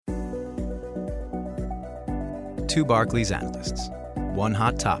two Barclays analysts. One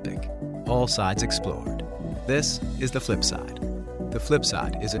hot topic, all sides explored. This is The Flip Side. The Flip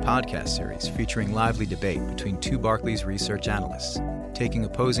Side is a podcast series featuring lively debate between two Barclays research analysts, taking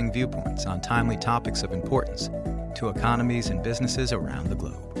opposing viewpoints on timely topics of importance to economies and businesses around the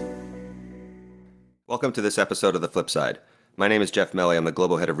globe. Welcome to this episode of The Flip Side. My name is Jeff Meli. I'm the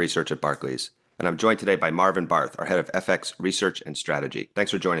Global Head of Research at Barclays. And I'm joined today by Marvin Barth, our Head of FX Research and Strategy.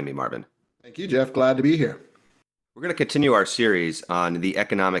 Thanks for joining me, Marvin. Thank you, Jeff. Glad to be here. We're going to continue our series on the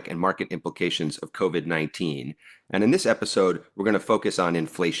economic and market implications of COVID-19. And in this episode, we're going to focus on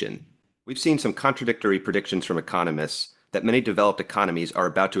inflation. We've seen some contradictory predictions from economists that many developed economies are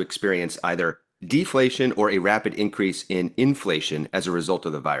about to experience either deflation or a rapid increase in inflation as a result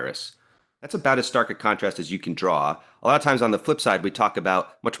of the virus. That's about as stark a contrast as you can draw. A lot of times on the flip side, we talk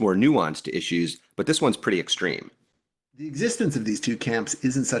about much more nuanced issues, but this one's pretty extreme. The existence of these two camps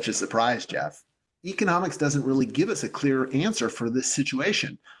isn't such a surprise, Jeff. Economics doesn't really give us a clear answer for this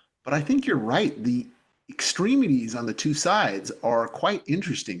situation. But I think you're right. The extremities on the two sides are quite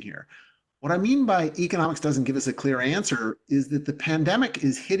interesting here. What I mean by economics doesn't give us a clear answer is that the pandemic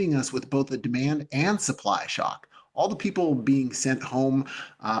is hitting us with both a demand and supply shock. All the people being sent home,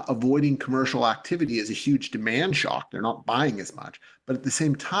 avoiding commercial activity is a huge demand shock. They're not buying as much. But at the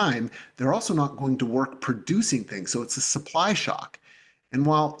same time, they're also not going to work producing things. So it's a supply shock. And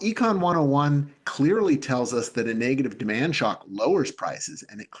while Econ 101 clearly tells us that a negative demand shock lowers prices,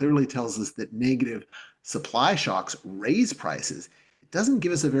 and it clearly tells us that negative supply shocks raise prices, it doesn't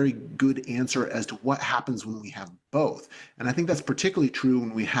give us a very good answer as to what happens when we have both. And I think that's particularly true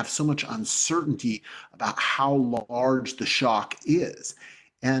when we have so much uncertainty about how large the shock is.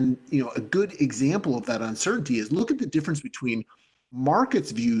 And a good example of that uncertainty is look at the difference between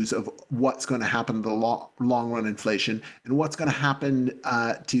markets' views of what's going to happen to the long-run inflation and what's going to happen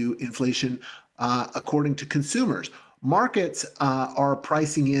to inflation according to consumers. Markets are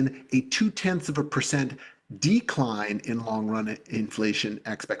pricing in a 0.2% decline in long-run inflation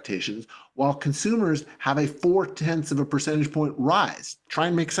expectations, while consumers have a 0.4 percentage point rise. Try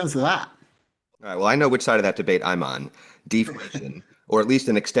and make sense of that. All right, well, I know which side of that debate I'm on, deflation, or at least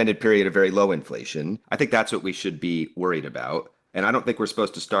an extended period of very low inflation. I think that's what we should be worried about. And I don't think we're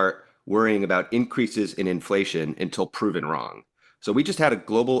supposed to start worrying about increases in inflation until proven wrong. So we just had a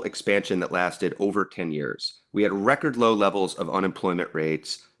global expansion that lasted over 10 years. We had record low levels of unemployment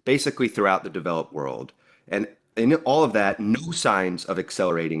rates basically throughout the developed world. And in all of that, no signs of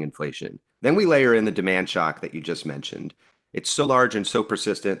accelerating inflation. Then we layer in the demand shock that you just mentioned. It's so large and so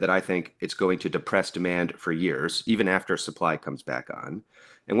persistent that I think it's going to depress demand for years, even after supply comes back on.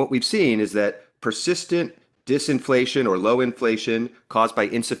 And what we've seen is that persistent disinflation or low inflation caused by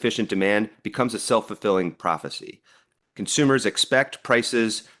insufficient demand becomes a self-fulfilling prophecy. Consumers expect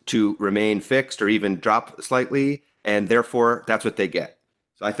prices to remain fixed or even drop slightly, and therefore that's what they get.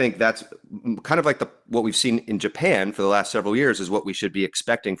 So I think that's kind of like what we've seen in Japan for the last several years is what we should be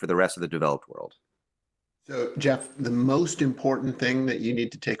expecting for the rest of the developed world. So, Jeff, the most important thing that you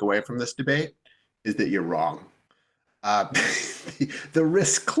need to take away from this debate is that you're wrong. The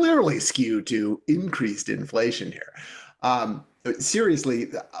risks clearly skew to increased inflation here.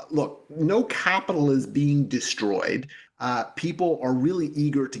 Seriously, look, no capital is being destroyed. People are really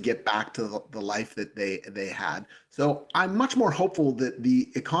eager to get back to the life that they had. So I'm much more hopeful that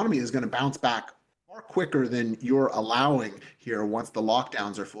the economy is going to bounce back far quicker than you're allowing here once the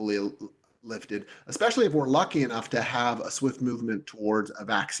lockdowns are fully lifted, especially if we're lucky enough to have a swift movement towards a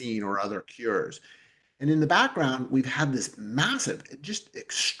vaccine or other cures. And in the background, we've had this massive, just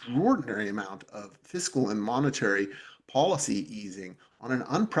extraordinary amount of fiscal and monetary policy easing on an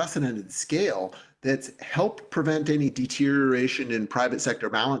unprecedented scale that's helped prevent any deterioration in private sector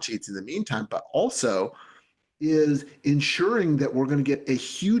balance sheets in the meantime, but also is ensuring that we're going to get a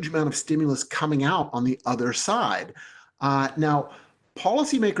huge amount of stimulus coming out on the other side. Now,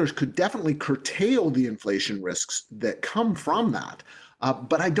 policymakers could definitely curtail the inflation risks that come from that.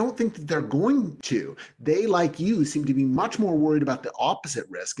 But I don't think that they're going to. They, like you, seem to be much more worried about the opposite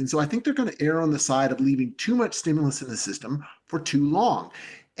risk. And so I think they're going to err on the side of leaving too much stimulus in the system for too long.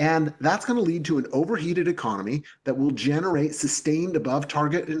 And that's going to lead to an overheated economy that will generate sustained above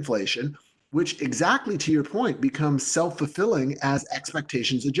target inflation, which, exactly to your point, becomes self-fulfilling as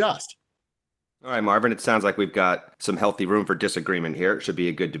expectations adjust. All right, Marvin, it sounds like we've got some healthy room for disagreement here. It should be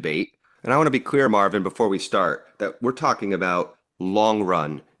a good debate. And I want to be clear, Marvin, before we start, that we're talking about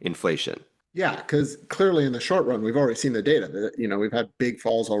long-run inflation. Yeah, because clearly in the short run, we've already seen the data that, we've had big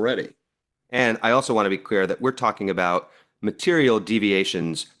falls already. And I also want to be clear that we're talking about material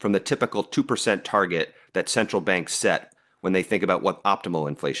deviations from the typical 2% target that central banks set when they think about what optimal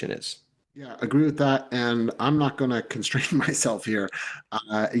inflation is. Yeah, agree with that. And I'm not going to constrain myself here.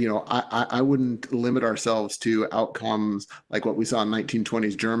 I wouldn't limit ourselves to outcomes like what we saw in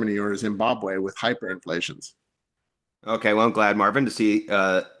 1920s Germany or Zimbabwe with hyperinflations. Okay, well, I'm glad, Marvin, to see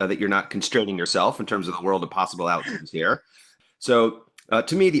that you're not constraining yourself in terms of the world of possible outcomes here. So,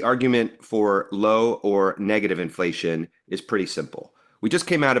 to me, the argument for low or negative inflation is pretty simple. We just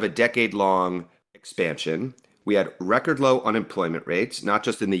came out of a decade-long expansion. We had record low unemployment rates, not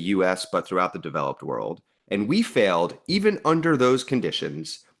just in the US, but throughout the developed world. And we failed, even under those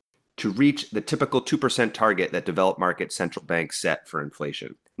conditions, to reach the typical 2% target that developed market central banks set for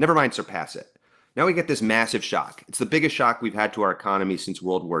inflation. Never mind surpass it. Now we get this massive shock. It's the biggest shock we've had to our economy since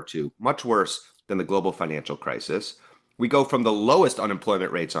World War II, much worse than the global financial crisis. We go from the lowest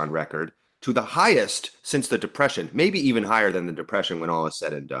unemployment rates on record to the highest since the Depression, maybe even higher than the Depression when all is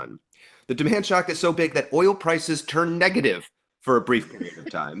said and done. The demand shock is so big that oil prices turn negative for a brief period of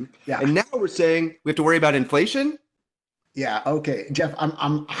time. Yeah. And now we're saying we have to worry about inflation? Yeah. Okay. Jeff,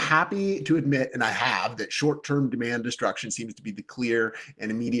 I'm happy to admit, and I have, that short-term demand destruction seems to be the clear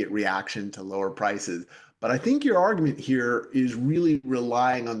and immediate reaction to lower prices. But I think your argument here is really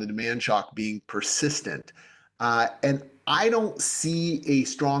relying on the demand shock being persistent. And I don't see a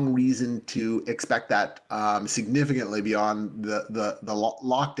strong reason to expect that significantly beyond the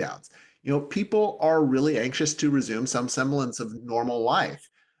lockdowns. People are really anxious to resume some semblance of normal life.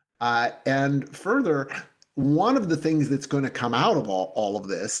 And further, one of the things that's going to come out of all of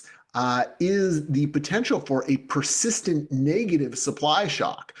this is the potential for a persistent negative supply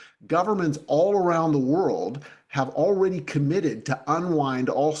shock. Governments all around the world have already committed to unwind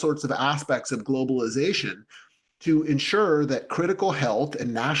all sorts of aspects of globalization to ensure that critical health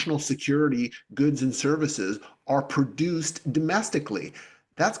and national security goods and services are produced domestically.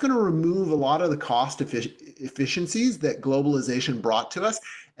 That's going to remove a lot of the cost efficiencies that globalization brought to us.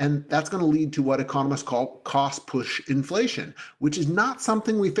 And that's going to lead to what economists call cost push inflation, which is not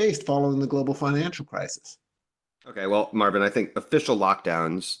something we faced following the global financial crisis. Okay, well, Marvin, I think official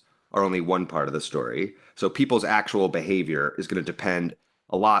lockdowns are only one part of the story. So people's actual behavior is going to depend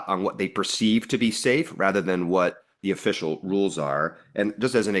a lot on what they perceive to be safe rather than what the official rules are. And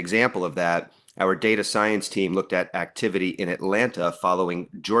just as an example of that, our data science team looked at activity in Atlanta following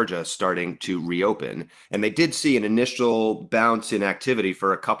Georgia starting to reopen. And they did see an initial bounce in activity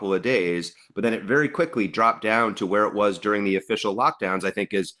for a couple of days, but then it very quickly dropped down to where it was during the official lockdowns, I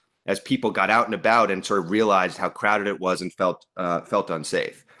think, is as people got out and about and sort of realized how crowded it was and felt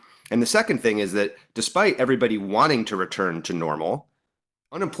unsafe. And the second thing is that despite everybody wanting to return to normal,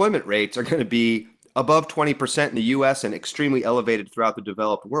 unemployment rates are going to be above 20% in the US and extremely elevated throughout the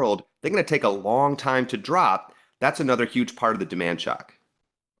developed world. They're going to take a long time to drop. That's another huge part of the demand shock.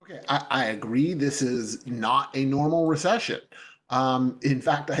 Okay, I agree. This is not a normal recession. In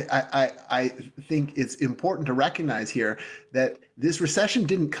fact, I think it's important to recognize here that this recession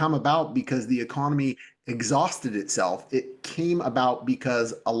didn't come about because the economy exhausted itself. It came about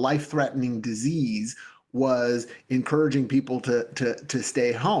because a life-threatening disease was encouraging people to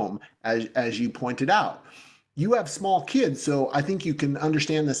stay home, as you pointed out. You have small kids, so I think you can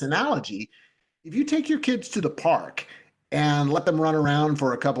understand this analogy. If you take your kids to the park and let them run around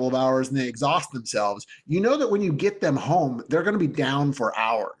for a couple of hours and they exhaust themselves, you know that when you get them home, they're going to be down for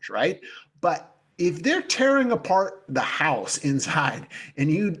hours, right? But if they're tearing apart the house inside and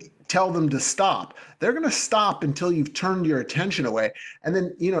you tell them to stop, they're going to stop until you've turned your attention away. And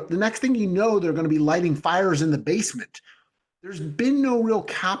then, the next thing you know, they're going to be lighting fires in the basement. There's been no real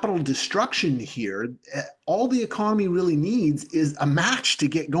capital destruction here. All the economy really needs is a match to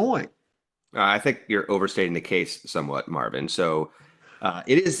get going. I think you're overstating the case somewhat, Marvin. So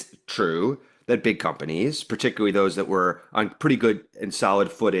it is true that big companies, particularly those that were on pretty good and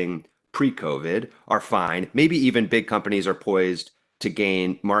solid footing pre-COVID, are fine. Maybe even big companies are poised to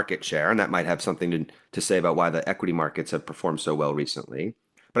gain market share, and that might have something to say about why the equity markets have performed so well recently.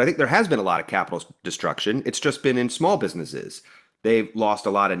 But I think there has been a lot of capital destruction. It's just been in small businesses. They've lost a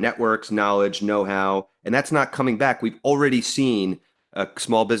lot of networks, knowledge, know-how, and that's not coming back. We've already seen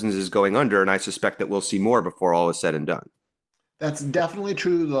small businesses going under, and I suspect that we'll see more before all is said and done. That's definitely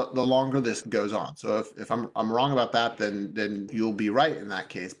true the longer this goes on. So if I'm wrong about that, then you'll be right in that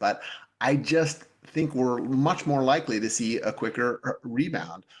case. But I just think we're much more likely to see a quicker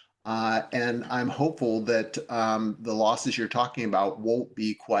rebound. And I'm hopeful that the losses you're talking about won't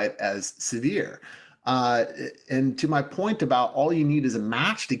be quite as severe. And to my point about all you need is a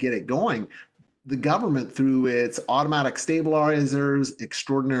match to get it going, the government, through its automatic stabilizers,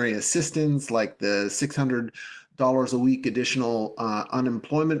 extraordinary assistance like the $600 a week additional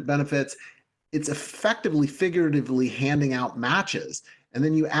unemployment benefits, it's effectively, figuratively handing out matches. And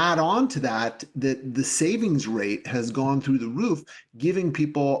then you add on to that the savings rate has gone through the roof, giving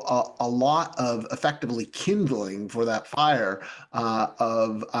people a lot of effectively kindling for that fire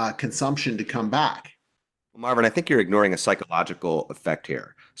of consumption to come back. Well, Marvin, I think you're ignoring a psychological effect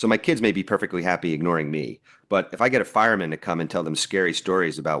here. So my kids may be perfectly happy ignoring me, but if I get a fireman to come and tell them scary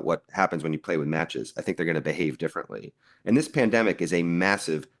stories about what happens when you play with matches, I think they're going to behave differently. And this pandemic is a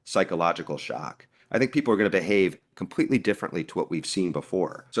massive psychological shock. I think people are going to behave completely differently to what we've seen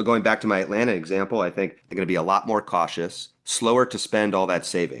before. So going back to my Atlanta example, I think they're going to be a lot more cautious, slower to spend all that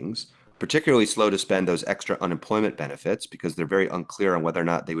savings, particularly slow to spend those extra unemployment benefits because they're very unclear on whether or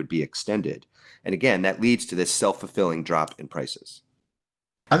not they would be extended. And again, that leads to this self-fulfilling drop in prices.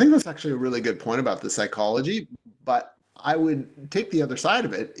 I think that's actually a really good point about the psychology, but I would take the other side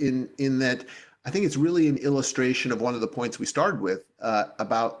of it in that I think it's really an illustration of one of the points we started with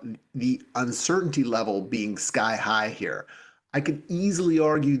about the uncertainty level being sky high here. I could easily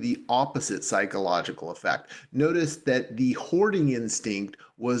argue the opposite psychological effect. Notice that the hoarding instinct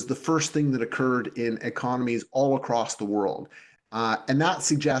was the first thing that occurred in economies all across the world. And that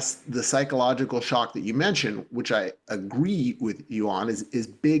suggests the psychological shock that you mentioned, which I agree with you on, is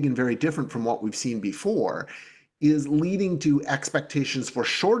big and very different from what we've seen before, is leading to expectations for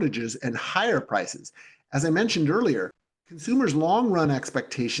shortages and higher prices. As I mentioned earlier, consumers' long-run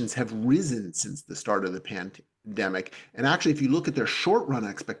expectations have risen since the start of the pandemic. And actually, if you look at their short-run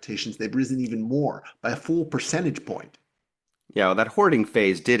expectations, they've risen even more by a full percentage point. Yeah, well, that hoarding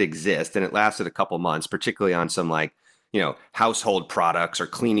phase did exist and it lasted a couple months, particularly on some household products or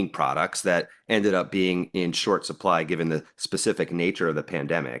cleaning products that ended up being in short supply given the specific nature of the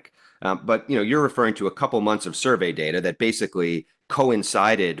pandemic. But you're referring to a couple months of survey data that basically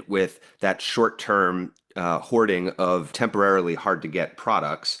coincided with that short-term hoarding of temporarily hard to get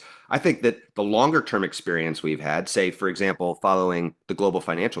products. I think that the longer term experience we've had, say, for example, following the global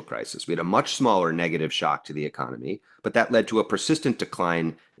financial crisis, we had a much smaller negative shock to the economy, but that led to a persistent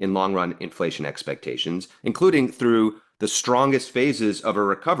decline in long run inflation expectations, including through the strongest phases of a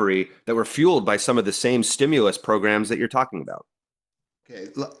recovery that were fueled by some of the same stimulus programs that you're talking about. Okay,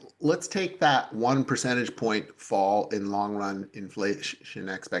 let's take that 1 percentage point fall in long run inflation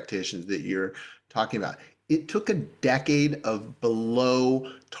expectations that you're talking about. It took a decade of below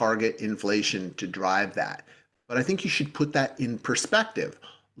target inflation to drive that. But I think you should put that in perspective.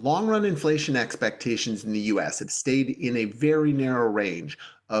 Long run inflation expectations in the US have stayed in a very narrow range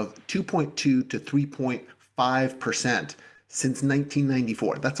of 2.2 to 3.5% since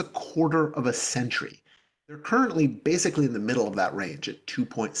 1994. That's a quarter of a century. They're currently basically in the middle of that range at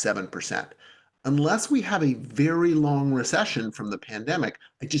 2.7%. Unless we have a very long recession from the pandemic,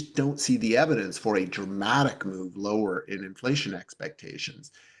 I just don't see the evidence for a dramatic move lower in inflation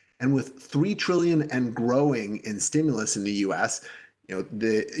expectations. And with 3 trillion and growing in stimulus in the US,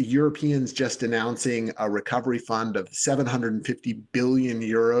 the Europeans just announcing a recovery fund of 750 billion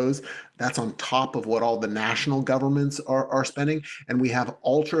euros. That's on top of what all the national governments are spending. And we have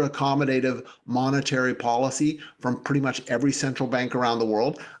ultra accommodative monetary policy from pretty much every central bank around the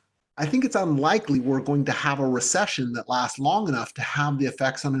world. I think it's unlikely we're going to have a recession that lasts long enough to have the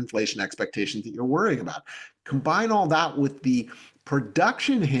effects on inflation expectations that you're worrying about. Combine all that with the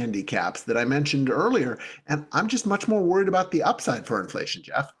production handicaps that I mentioned earlier, and I'm just much more worried about the upside for inflation,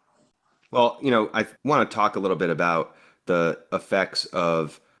 Jeff. Well, I want to talk a little bit about the effects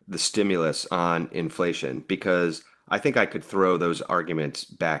of the stimulus on inflation because I think I could throw those arguments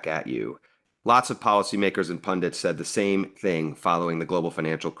back at you. Lots of policymakers and pundits said the same thing following the global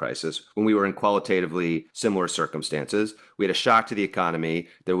financial crisis when we were in qualitatively similar circumstances. We had a shock to the economy.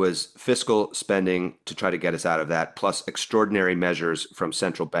 There was fiscal spending to try to get us out of that, plus extraordinary measures from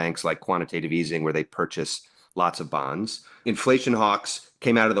central banks like quantitative easing where they purchase lots of bonds. Inflation hawks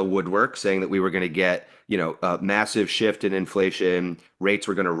came out of the woodwork saying that we were going to get, a massive shift in inflation, rates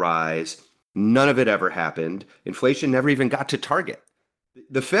were going to rise. None of it ever happened. Inflation never even got to target.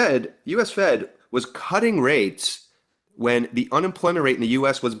 The Fed, US Fed, was cutting rates when the unemployment rate in the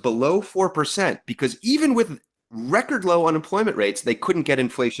US was below 4%, because even with record low unemployment rates, they couldn't get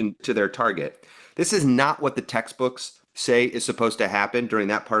inflation to their target. This is not what the textbooks say is supposed to happen during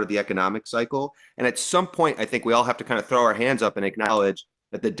that part of the economic cycle. And at some point, I think we all have to kind of throw our hands up and acknowledge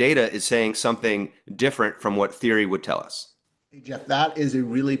that the data is saying something different from what theory would tell us. Hey, Jeff, that is a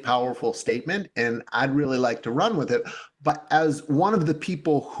really powerful statement, and I'd really like to run with it. But as one of the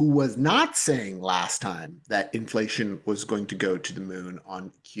people who was not saying last time that inflation was going to go to the moon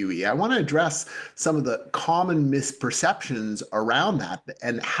on QE, I want to address some of the common misperceptions around that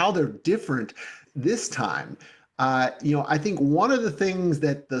and how they're different this time. I think one of the things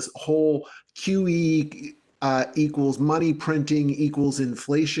that this whole QE equals money printing equals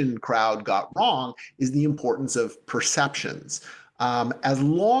inflation crowd got wrong is the importance of perceptions. As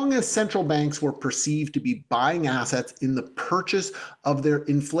long as central banks were perceived to be buying assets in the purchase of their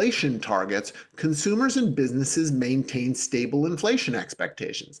inflation targets, consumers and businesses maintained stable inflation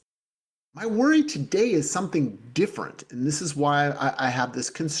expectations. My worry today is something different, and this is why I have this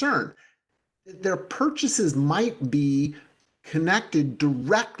concern. Their purchases might be connected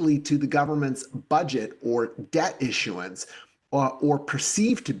directly to the government's budget or debt issuance, or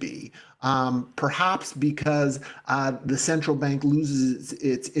perceived to be, perhaps because the central bank loses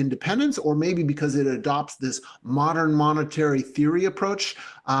its independence, or maybe because it adopts this modern monetary theory approach,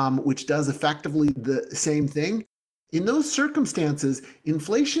 which does effectively the same thing. In those circumstances,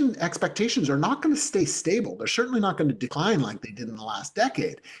 inflation expectations are not going to stay stable. They're certainly not going to decline like they did in the last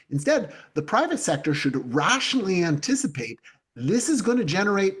decade. Instead, the private sector should rationally anticipate this is going to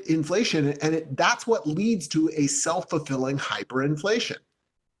generate inflation, and that's what leads to a self-fulfilling hyperinflation.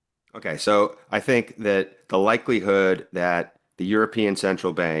 Okay, so I think that the likelihood that the European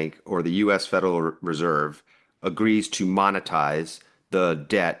Central Bank or the US Federal Reserve agrees to monetize the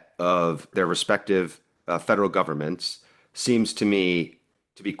debt of their respective federal governments seems to me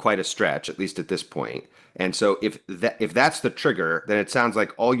to be quite a stretch, at least at this point. And so if that's the trigger, then it sounds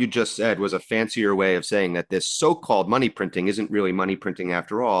like all you just said was a fancier way of saying that this so-called money printing isn't really money printing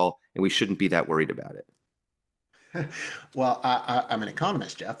after all, and we shouldn't be that worried about it. Well, I'm an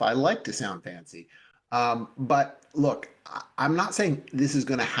economist, Jeff. I like to sound fancy. But look, I'm not saying this is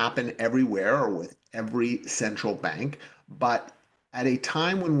going to happen everywhere or with every central bank, but at a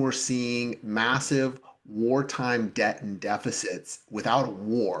time when we're seeing massive wartime debt and deficits without a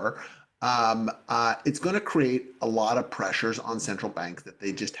war, it's going to create a lot of pressures on central banks that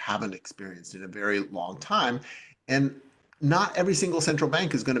they just haven't experienced in a very long time. And not every single central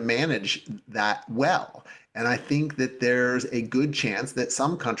bank is going to manage that well. And I think that there's a good chance that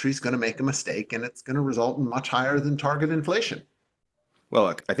some country's going to make a mistake and it's going to result in much higher than target inflation. Well,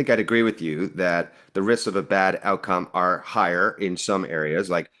 look, I think I'd agree with you that the risks of a bad outcome are higher in some areas,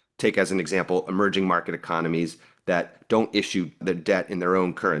 like take as an example, emerging market economies that don't issue the debt in their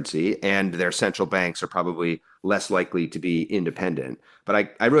own currency, and their central banks are probably less likely to be independent.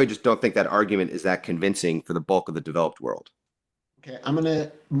 But I really just don't think that argument is that convincing for the bulk of the developed world. Okay, I'm going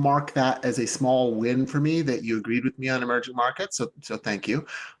to mark that as a small win for me that you agreed with me on emerging markets. So thank you.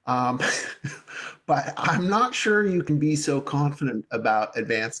 Um, but I'm not sure you can be so confident about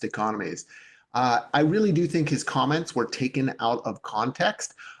advanced economies. I really do think his comments were taken out of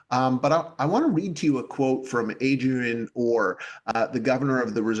context. But I want to read to you a quote from Adrian Orr, the governor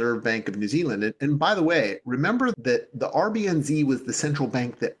of the Reserve Bank of New Zealand. And by the way, remember that the RBNZ was the central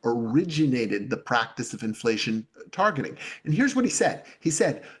bank that originated the practice of inflation targeting. And here's what he said. He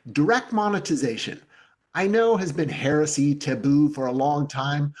said, direct monetization, I know has been heresy, taboo for a long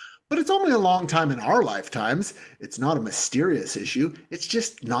time, but it's only a long time in our lifetimes. It's not a mysterious issue. It's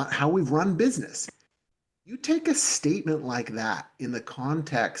just not how we've run business. You take a statement like that in the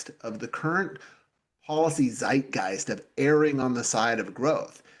context of the current policy zeitgeist of erring on the side of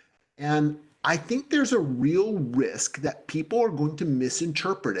growth. And I think there's a real risk that people are going to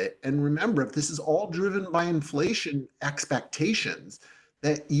misinterpret it. And remember, if this is all driven by inflation expectations,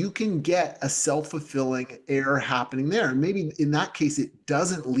 that you can get a self-fulfilling error happening there. And maybe in that case, it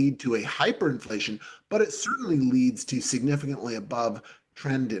doesn't lead to a hyperinflation, but it certainly leads to significantly above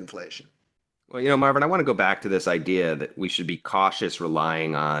trend inflation. Well, Marvin, I want to go back to this idea that we should be cautious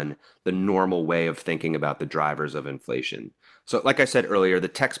relying on the normal way of thinking about the drivers of inflation. So, like I said earlier, the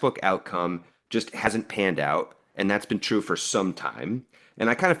textbook outcome just hasn't panned out, and that's been true for some time. And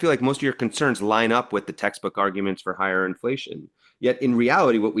I kind of feel like most of your concerns line up with the textbook arguments for higher inflation. Yet in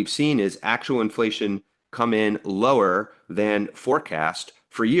reality, what we've seen is actual inflation come in lower than forecast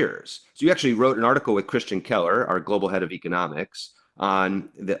for years. So you actually wrote an article with Christian Keller, our global head of economics, on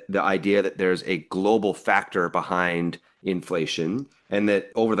the idea that there's a global factor behind inflation, and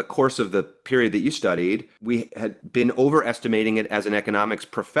that over the course of the period that you studied, we had been overestimating it as an economics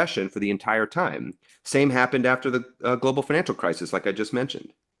profession for the entire time. Same happened after the global financial crisis, like I just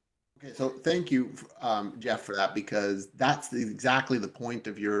mentioned. Okay, so thank you, Jeff, for that, because that's exactly the point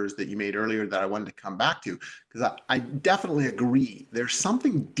of yours that you made earlier that I wanted to come back to, because I definitely agree. There's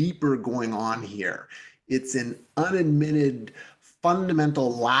something deeper going on here. It's an unadmitted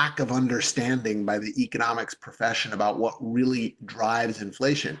fundamental lack of understanding by the economics profession about what really drives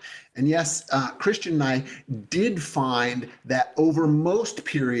inflation. And yes, Christian and I did find that over most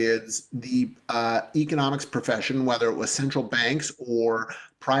periods, the economics profession, whether it was central banks or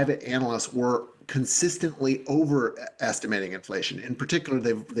private analysts, were consistently overestimating inflation. In particular,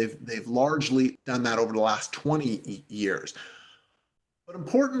 they've largely done that over the last 20 years. But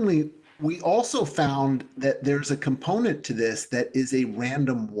importantly, we also found that there's a component to this that is a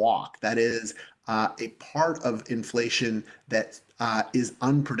random walk. That is a part of inflation that is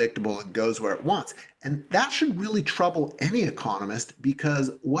unpredictable and goes where it wants. And that should really trouble any economist, because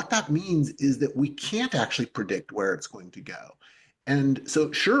what that means is that we can't actually predict where it's going to go. And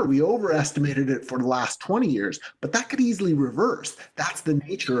so, sure, we overestimated it for the last 20 years, but that could easily reverse. That's the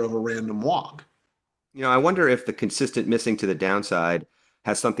nature of a random walk. I wonder if the consistent missing to the downside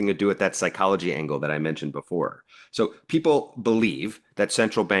has something to do with that psychology angle that I mentioned before. So people believe that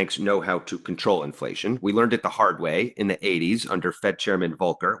central banks know how to control inflation. We learned it the hard way in the 80s under Fed Chairman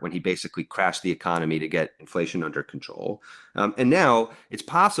Volcker, when he basically crashed the economy to get inflation under control. And now it's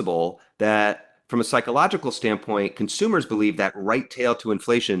possible that from a psychological standpoint, consumers believe that right tail to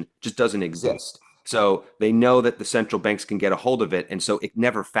inflation just doesn't exist. So they know that the central banks can get a hold of it, and so it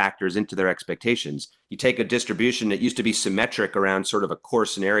never factors into their expectations. You take a distribution that used to be symmetric around sort of a core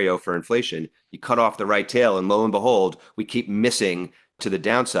scenario for inflation, you cut off the right tail, and lo and behold, we keep missing to the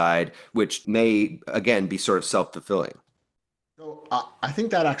downside, which may, again, be sort of self-fulfilling. So I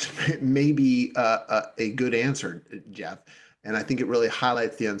think that actually may be a good answer, Jeff. And I think it really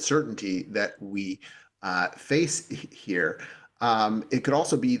highlights the uncertainty that we face here. It could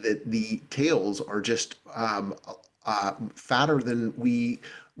also be that the tails are just fatter than we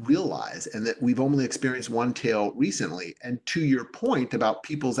realize, and that we've only experienced one tail recently. And to your point about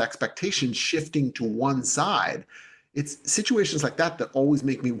people's expectations shifting to one side, it's situations like that that always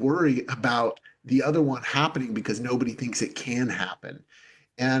make me worry about the other one happening, because nobody thinks it can happen.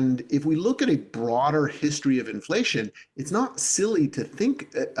 And if we look at a broader history of inflation, it's not silly to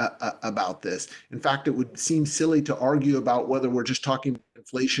think about this. In fact, it would seem silly to argue about whether we're just talking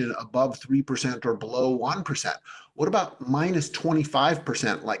inflation above 3% or below 1%. What about minus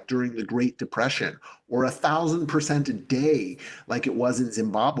 25%, like during the Great Depression, or 1,000% a day, like it was in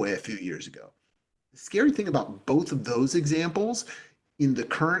Zimbabwe a few years ago? The scary thing about both of those examples in the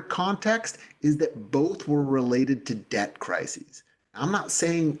current context is that both were related to debt crises. I'm not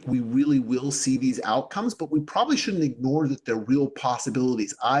saying we really will see these outcomes, but we probably shouldn't ignore that they're real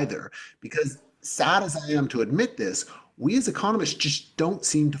possibilities either, because sad as I am to admit this, we as economists just don't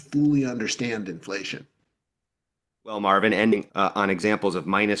seem to fully understand inflation. Well, Marvin, ending on examples of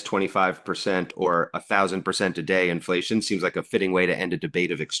minus 25% or 1,000% a day inflation seems like a fitting way to end a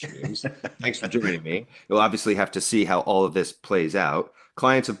debate of extremes. Thanks for joining me. You'll obviously have to see how all of this plays out.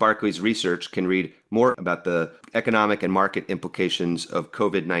 Clients of Barclays Research can read more about the economic and market implications of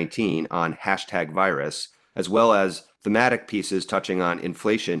COVID-19 on #virus, as well as thematic pieces touching on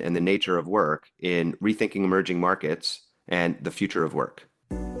inflation and the nature of work in Rethinking Emerging Markets and the Future of Work.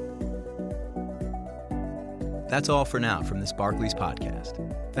 That's all for now from this Barclays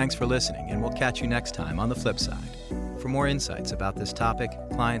podcast. Thanks for listening, and we'll catch you next time on the flip side. For more insights about this topic,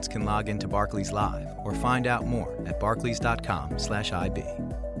 clients can log into Barclays Live or find out more at barclays.com/IB.